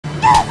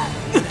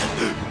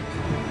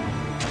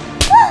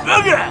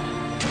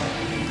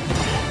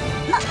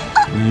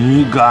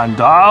你敢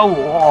打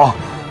我？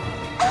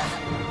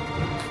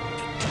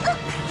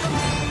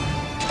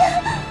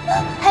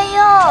哎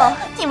呦，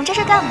你们这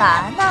是干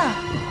嘛呢？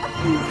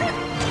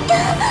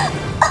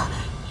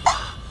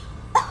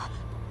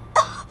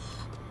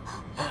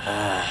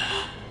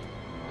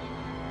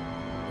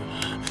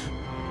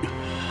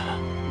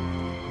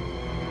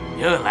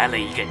又来了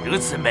一个如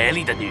此美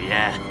丽的女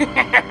人。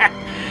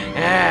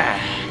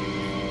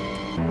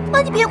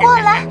啊，你别过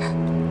来！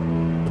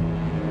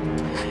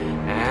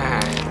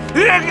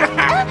你别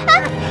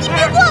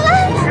过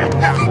来！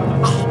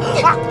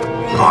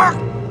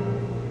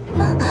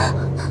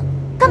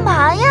干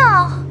嘛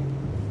呀？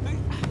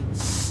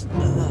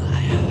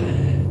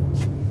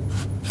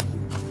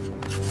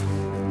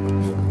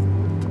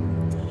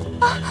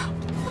啊，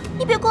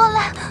你别过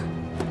来！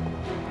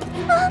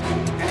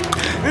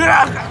哎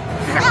呀，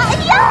别过来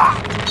呀！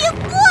别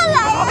过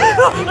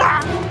来！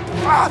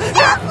你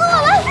要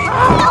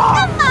干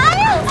嘛呀？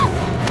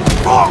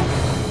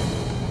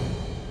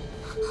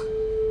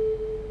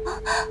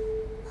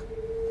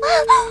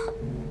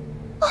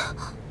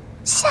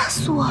吓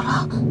死我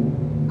了！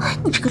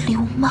你这个流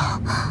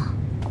氓！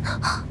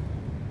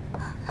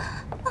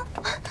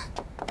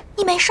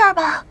你没事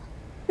吧？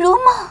如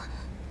梦，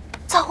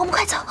走，我们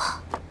快走。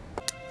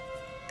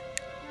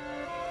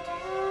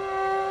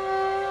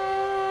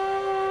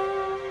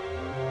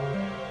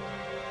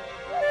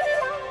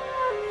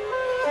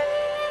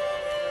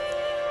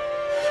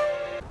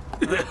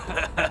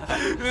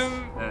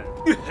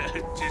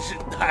真是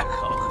太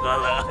好喝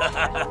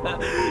了！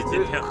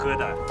今天喝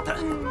的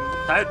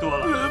太多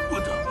了。不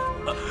能，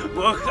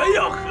我还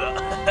要喝。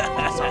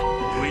走，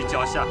注意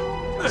脚下。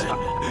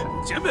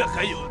前面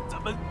还有，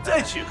咱们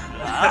再去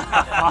喝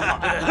啊！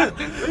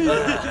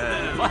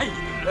慢一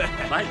点，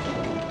慢一点。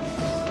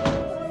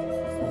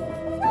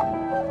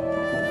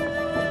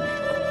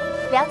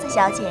梁子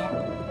小姐，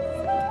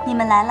你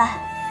们来了，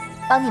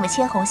帮你们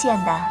牵红线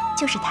的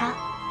就是他。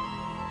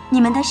你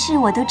们的事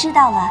我都知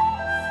道了，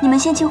你们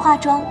先去化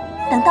妆，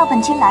等到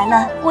本君来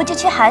了，我就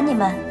去喊你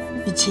们。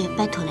一切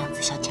拜托梁子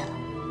小姐了，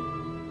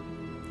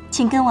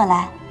请跟我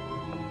来。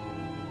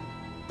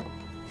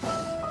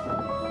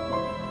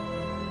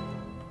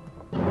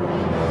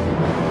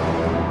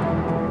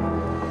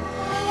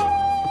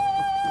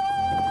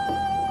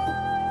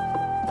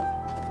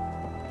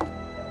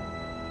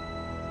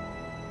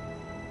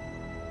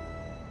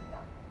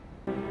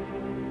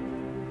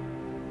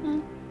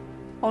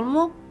好了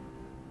吗？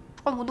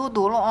差不多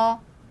得了啊。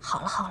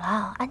好了好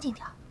了，安静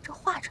点，这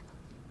画着呢。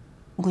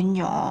我跟你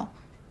讲啊，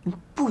你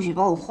不许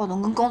把我画的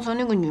跟刚才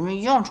那个女人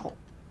一样丑，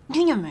你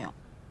听见没有？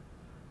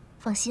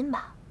放心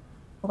吧，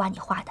我把你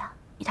画的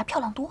比她漂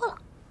亮多了。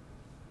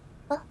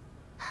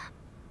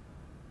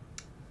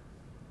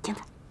听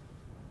着。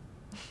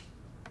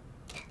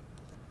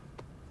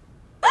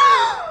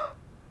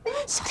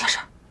小点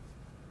声！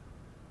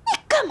你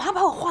干嘛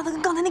把我画的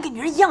跟刚才那个女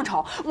人一样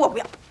丑？我不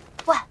要！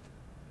喂，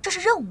这是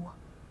任务，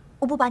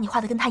我不把你画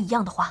的跟她一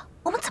样的话，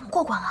我们怎么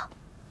过关啊？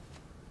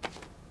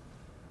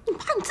你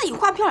把你自己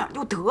画漂亮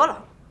就得了，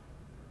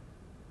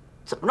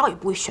怎么着也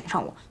不会选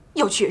上我，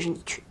要去也是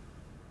你去。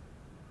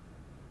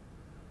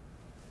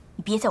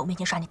你别在我面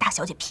前耍你大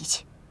小姐脾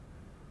气。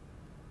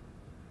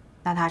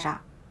娜塔莎，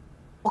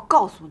我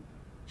告诉你，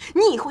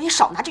你以后也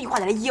少拿这句话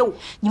来噎我。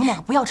你们两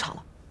个不要吵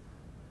了。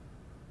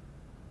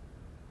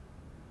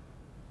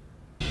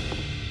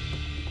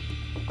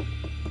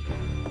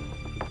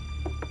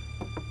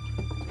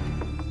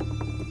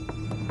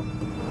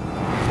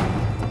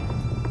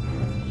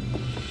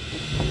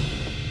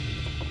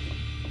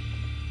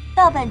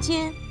到本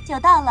君就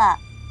到了。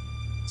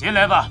进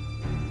来吧。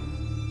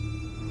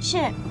是。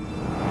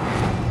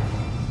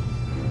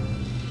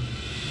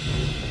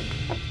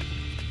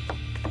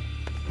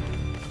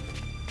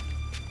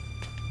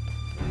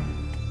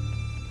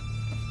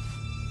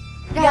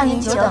让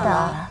您久等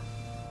了。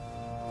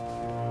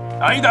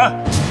等一等。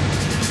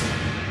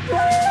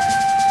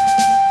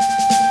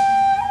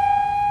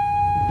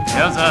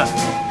娘子，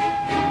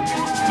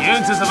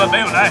英子怎么没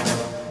有来？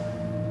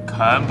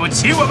看不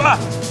起我吗？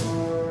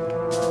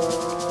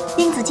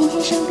英子今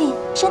天生病，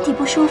身体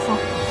不舒服，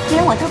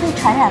连我都被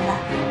传染了。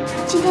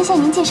今天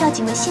向您介绍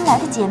几位新来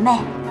的姐妹，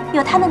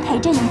有她们陪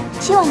着您，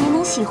希望您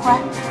能喜欢。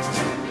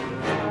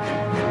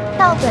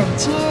到本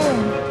君，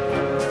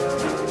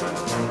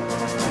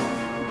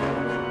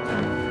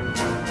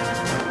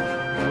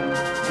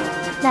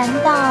难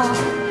道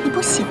你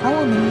不喜欢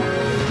我们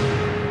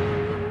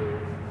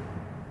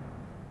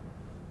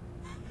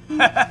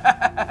吗？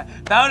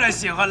当然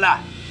喜欢了，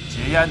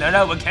只要能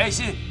让我开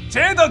心，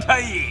谁都可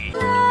以。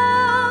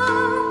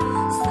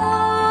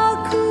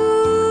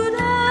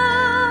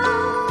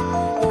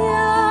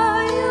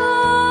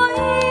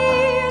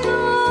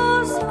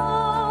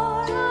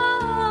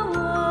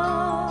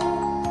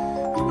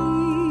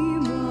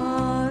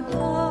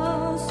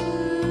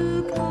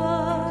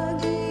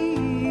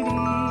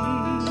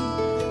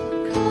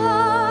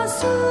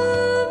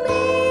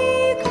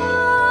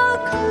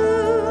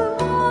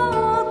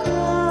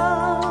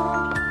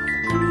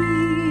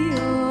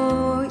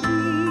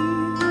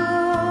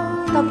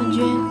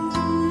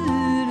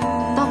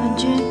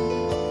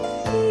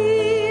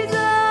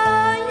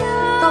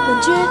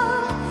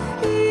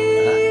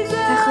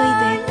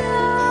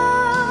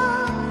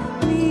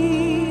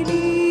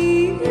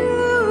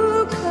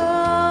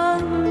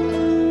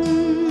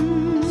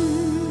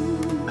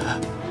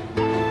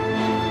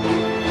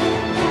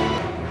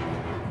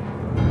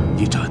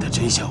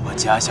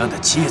家乡的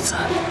妻子。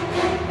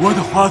我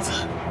的花子，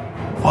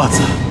花子，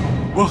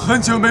我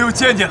很久没有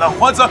见你了，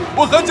花子，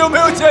我很久没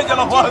有见你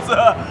了，花子，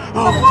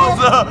花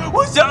子，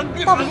我想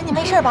你。道本君，你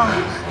没事吧？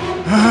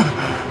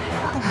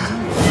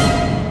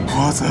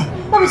花子，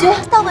道本君，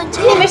道本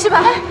君，你没事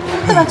吧？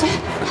道本君，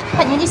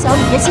他年纪小，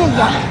你别介意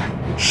啊。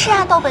是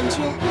啊，道本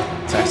君。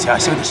在家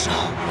乡的时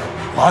候，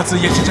花子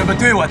也是这么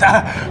对我的。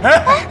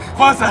哎，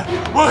花子，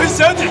我很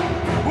想你，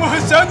我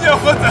很想你啊，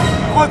花子，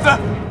花子。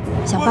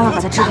想办法把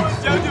他治好。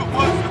想你，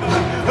花子，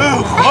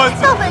花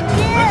子。道本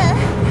君，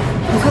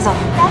你快走！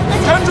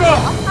站住！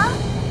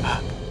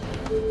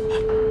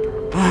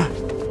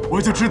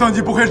我就知道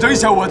你不会扔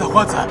下我的，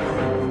花子。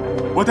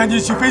我带你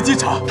去飞机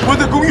场，我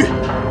的公寓。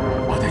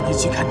我带你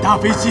去看大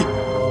飞机，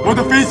我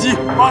的飞机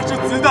发射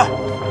子弹，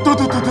嘟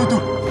嘟嘟嘟嘟，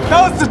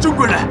打死中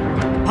国人。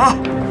啊！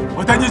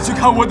我带你去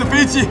看我的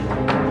飞机，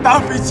大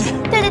飞机。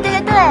对，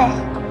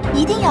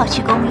一定要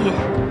去公寓。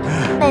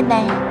妹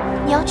妹，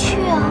你要去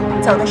哦，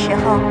走的时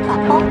候把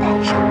包带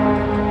上。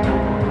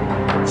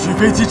去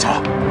飞机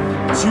场，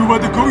去我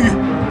的公寓，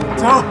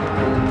走，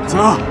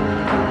走。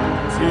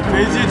去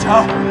飞机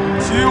场，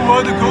去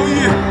我的公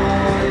寓。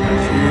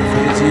去飞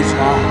机场，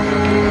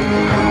去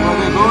我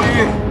的公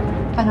寓。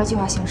按照计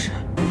划行事。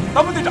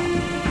大本队长，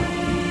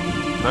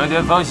快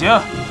点放行。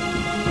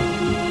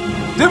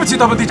对不起，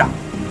大本队长，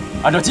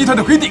按照集团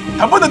的规定，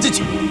他不能进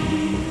去。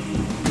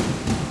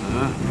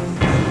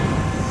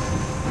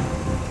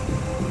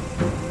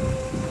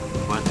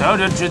我当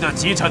然知道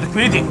机场的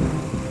规定，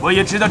我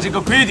也知道这个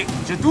规定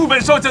是都本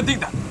少将定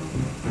的。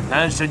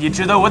但是你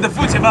知道我的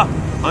父亲吗？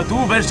和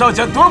都本少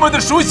将多么的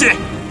熟悉？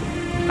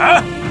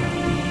啊，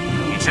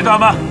你知道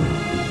吗？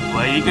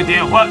我一个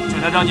电话就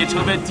能让你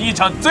成为机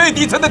场最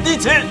底层的地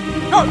勤。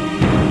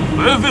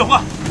不用废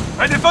话，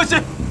快点放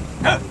行！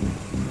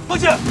放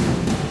行！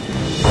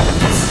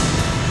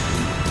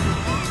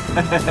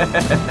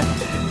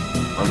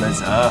我们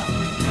走。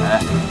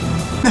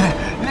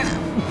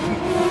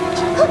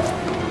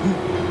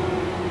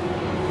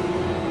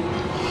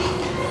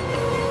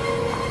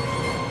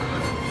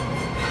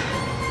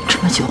这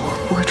么久，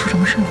不会出什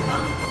么事了吧？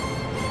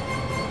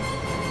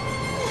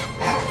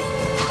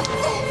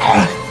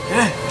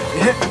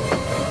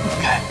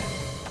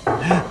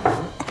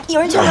有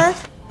人敲门。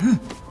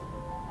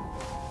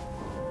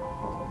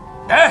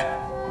哎，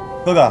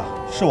哥哥，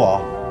是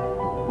我。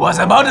我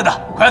在忙着呢，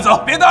快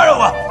走，别打扰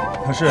我。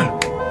可是，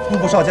步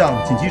部少将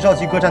紧急召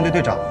集各战队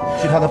队长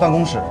去他的办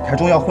公室开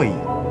重要会议。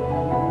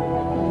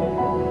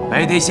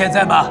非得现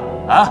在吗？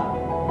啊？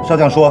少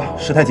将说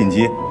事态紧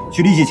急，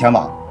需立即前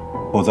往，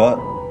否则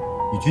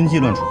与军纪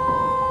论处。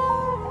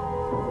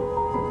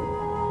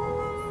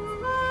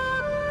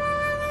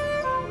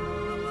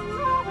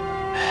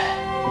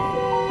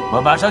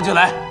我马上就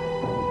来。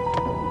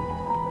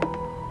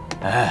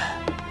哎，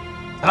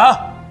子郎，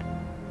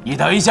你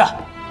等一下，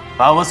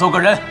帮我送个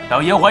人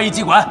到烟花一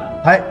机馆。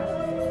嗨。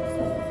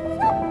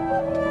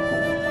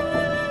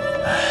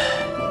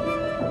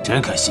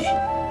真可惜，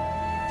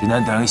只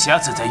能等下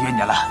次再约你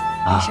了。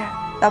没事，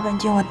道本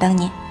君，我等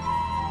你。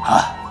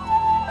好，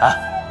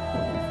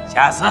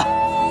下次。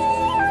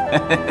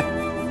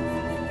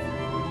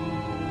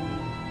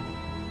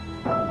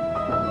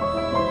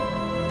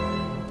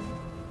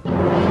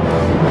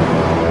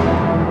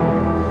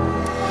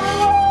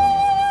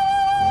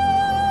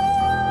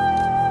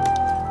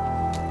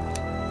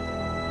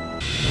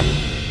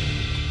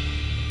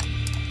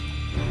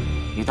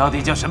你到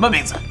底叫什么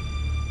名字？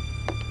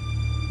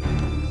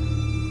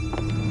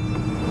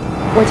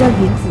我叫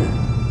云子。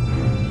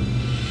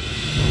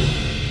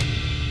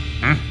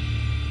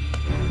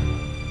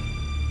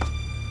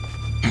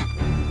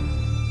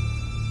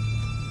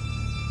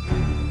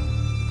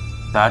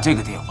打这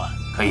个电话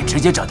可以直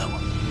接找到我。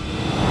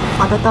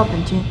好的，道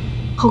本君，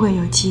后会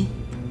有期。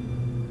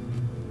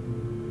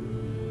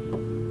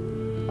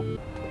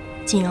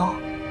锦荣，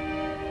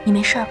你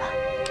没事吧？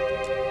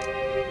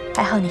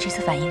还好你这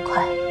次反应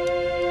快，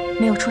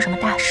没有出什么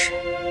大事。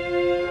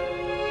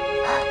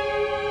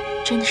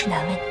真的是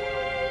难为你。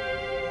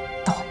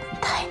道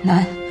本太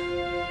难，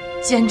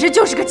简直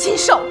就是个禽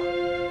兽。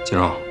锦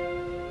荣，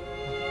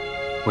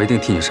我一定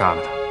替你杀了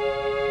他。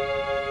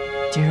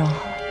锦荣，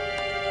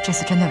这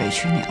次真的委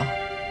屈你了。